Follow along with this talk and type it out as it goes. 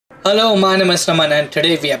Hello, my name is Raman and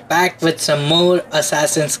today we are back with some more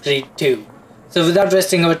Assassin's Creed 2. So without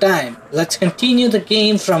wasting our time, let's continue the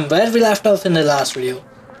game from where we left off in the last video.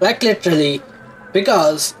 Like literally,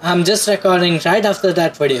 because I'm just recording right after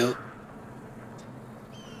that video.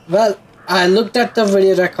 Well, I looked at the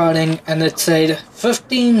video recording and it said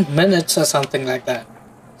 15 minutes or something like that.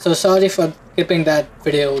 So sorry for keeping that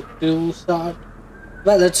video too short.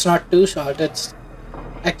 Well, it's not too short, it's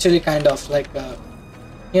actually kind of like a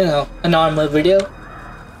normal video.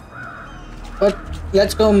 But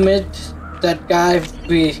let's go meet that guy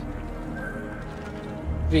we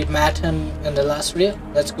met him in the last video.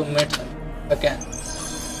 Let's go meet him again.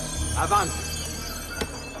 Avanti.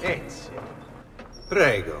 Ezio.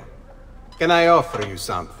 Prego. Can I offer you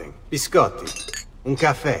something? Biscotti. Un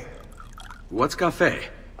caffè. What's cafe?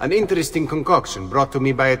 An interesting concoction brought to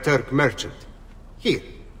me by a Turk merchant. Here,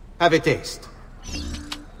 have a taste.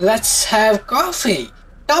 Let's have coffee.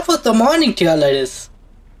 Top of the morning to you, ladies.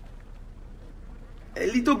 A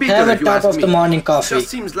little bitter, Have a if you top ask of me. the morning coffee. Just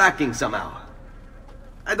seems lacking somehow.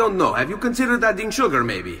 I don't know. Have you considered adding sugar,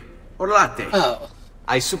 maybe? Or latte? Oh,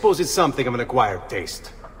 I suppose it's something of an acquired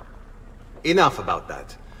taste. Enough about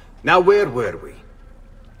that. Now where were we?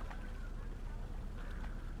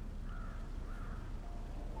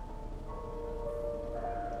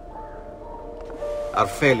 Our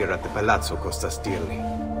failure at the Palazzo cost us dearly.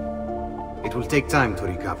 It will take time to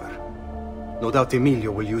recover. No doubt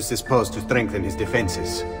Emilio will use this pause to strengthen his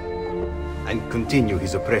defenses and continue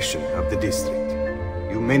his oppression of the district.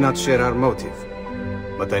 You may not share our motive,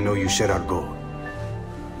 but I know you share our goal.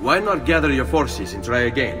 Why not gather your forces and try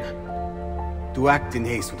again? To act in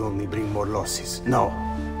haste would only bring more losses. No,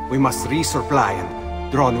 we must resupply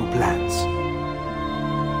and draw new plans.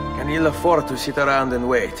 Can you afford to sit around and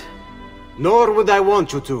wait? Nor would I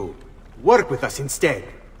want you to. Work with us instead.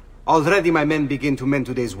 Already my men begin to mend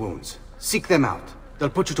today's wounds. Seek them out. They'll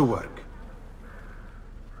put you to work.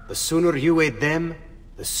 The sooner you aid them,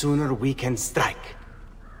 the sooner we can strike.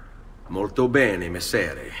 Molto bene,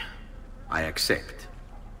 messere. I accept.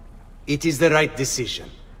 It is the right decision.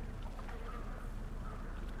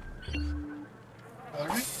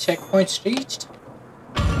 alright. Checkpoints reached.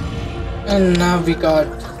 And now we got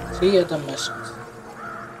 3 other missions.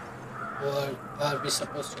 What are we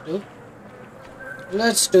supposed to do?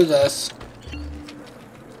 Let's do this.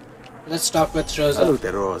 Let's talk with Rosa.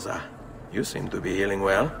 Salute, Rosa. You seem to be healing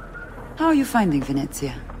well. How are you finding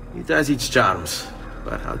Venezia? It has its charms.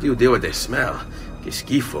 But how do you deal with the smell? Che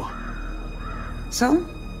schifo. So?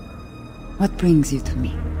 What brings you to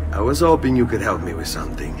me? I was hoping you could help me with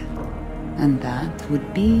something. And that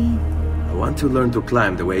would be... I want to learn to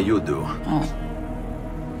climb the way you do. Oh.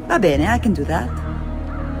 Va bene, I can do that.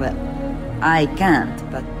 Well, I can't,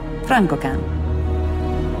 but Franco can.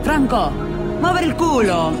 Franco! Muovere il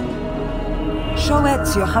culo! Show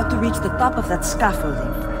Ezio how to reach the top of that scaffolding.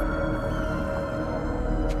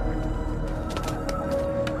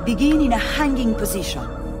 Begin in a hanging position.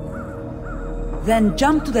 Then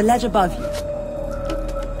jump to the ledge above you.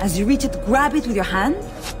 As you reach it, grab it with your hand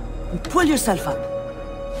and pull yourself up.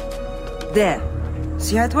 There.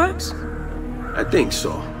 See how it works? I think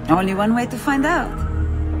so. Only one way to find out.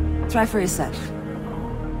 Try for yourself.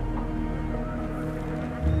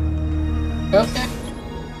 Okay.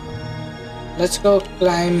 Let's go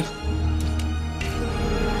climb.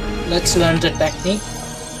 Let's learn the technique.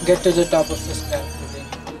 Get to the top of the scaffolding.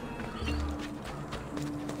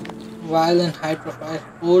 While in high profile,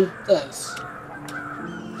 hold this.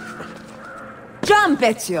 Jump,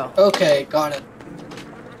 Ezio! Okay, got it.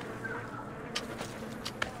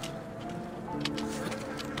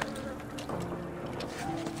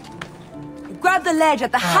 Grab the ledge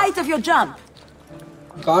at the height of your jump.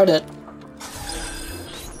 Got it.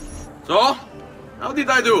 So? How did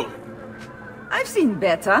I do? I've seen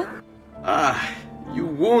better. Ah, you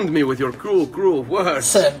wound me with your cruel, cruel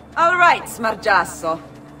words. Listen, All right, Smargiasso.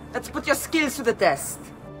 Let's put your skills to the test.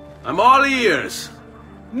 I'm all ears.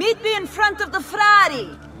 Meet me in front of the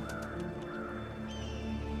Frari.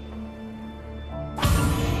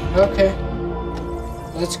 okay.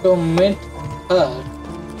 Let's go meet her.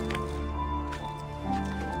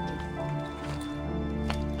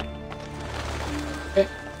 Okay,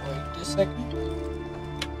 wait a second.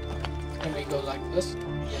 Can we go like this?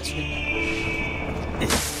 Yes, we can.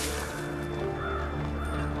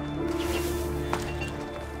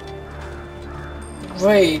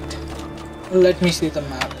 Wait, let me see the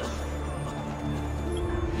map.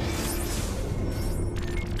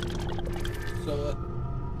 So,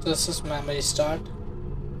 this is memory start.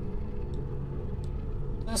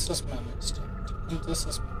 This is memory start. And this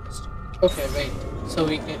is memory start. Okay, wait. So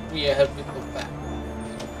we have to go back.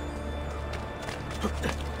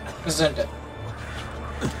 Isn't it?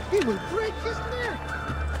 He will break his neck.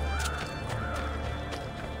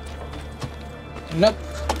 Nope.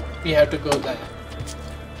 We have to go there.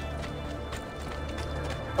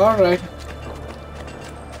 Alright.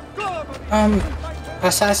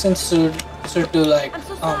 Assassins should do like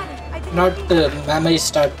not the memory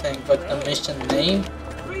start thing, but the mission name.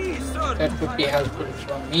 That would be helpful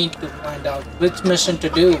for me to find out which mission to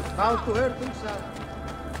do. How to hurt himself.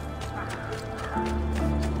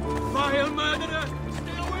 Vile murderer!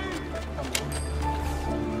 Stay away!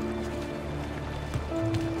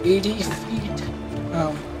 80 feet.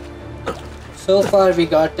 So far we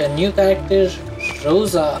got a new character,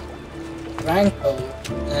 Rosa Franco,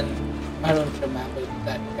 and I don't remember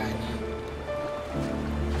that guy name.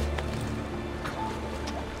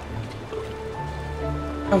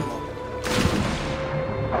 Come on.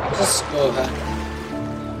 Just go ahead.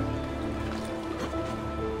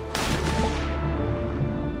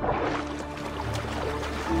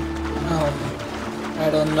 I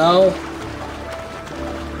don't know.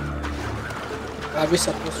 Are we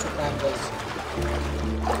supposed to climb this?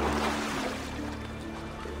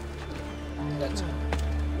 Let's go.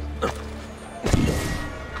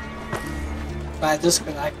 If I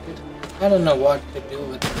disconnected, I don't know what to do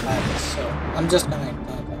with the virus, so I'm just gonna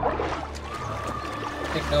ignore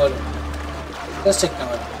it. Ignore it. Just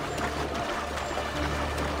ignore it.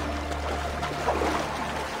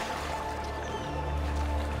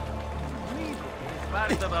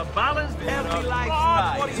 Part of a balanced, healthy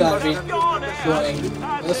lifestyle. So are we going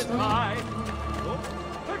this one?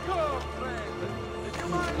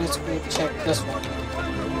 Let's go check this one.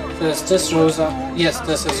 So is this Rosa? Yes,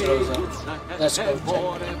 this is Rosa. Let's go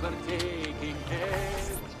check.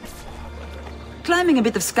 Climbing a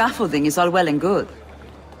bit of scaffolding is all well and good.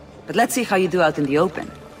 But let's see how you do out in the open.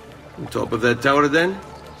 On top of that tower then?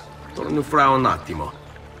 Torno fra un attimo.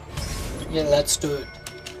 Yeah, let's do it.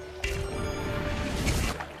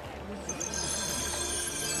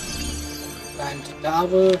 Climb the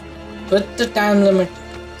tower. Put the time limit.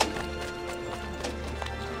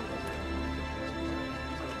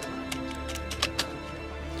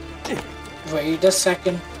 Wait a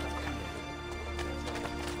second.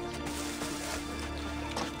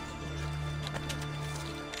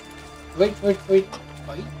 Wait a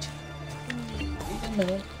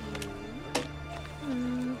minute.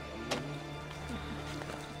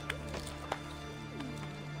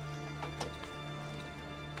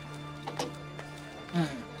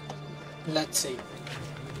 Let's see.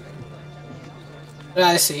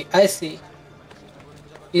 I see.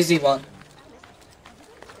 Easy one.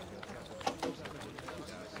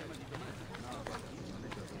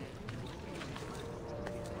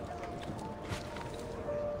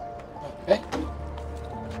 Okay.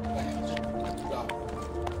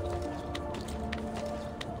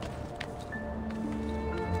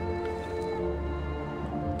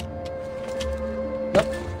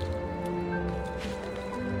 Nope.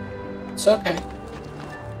 It's okay.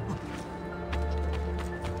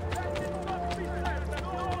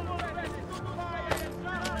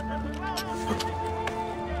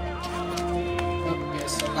 Okay,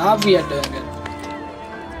 so now we are doing it.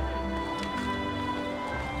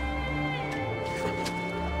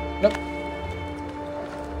 Nope.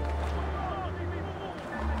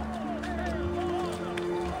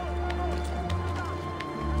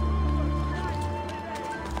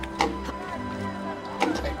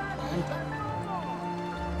 Okay,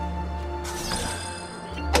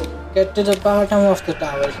 get to the bottom of the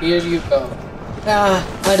tower. Here you go. Ah,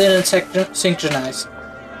 I didn't synchronize.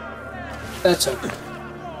 That's okay.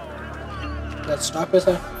 Let's talk with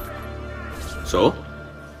her. So?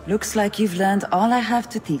 Looks like you've learned all I have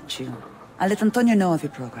to teach you. I'll let Antonio know of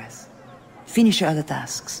your progress. Finish your other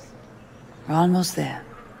tasks. We're almost there.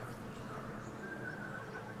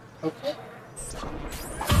 Okay.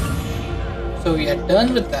 So we are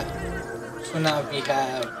done with that. So now we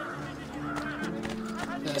have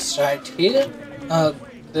this right here,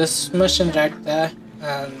 this mission right there,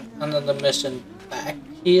 and another mission back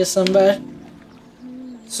here somewhere.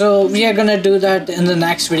 So we are gonna do that in the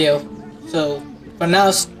next video. So for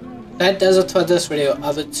now, that does it for this video.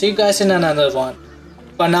 I will see you guys in another one.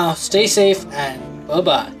 For now, stay safe and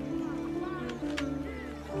bye-bye.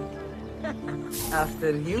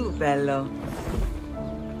 After you, Bello.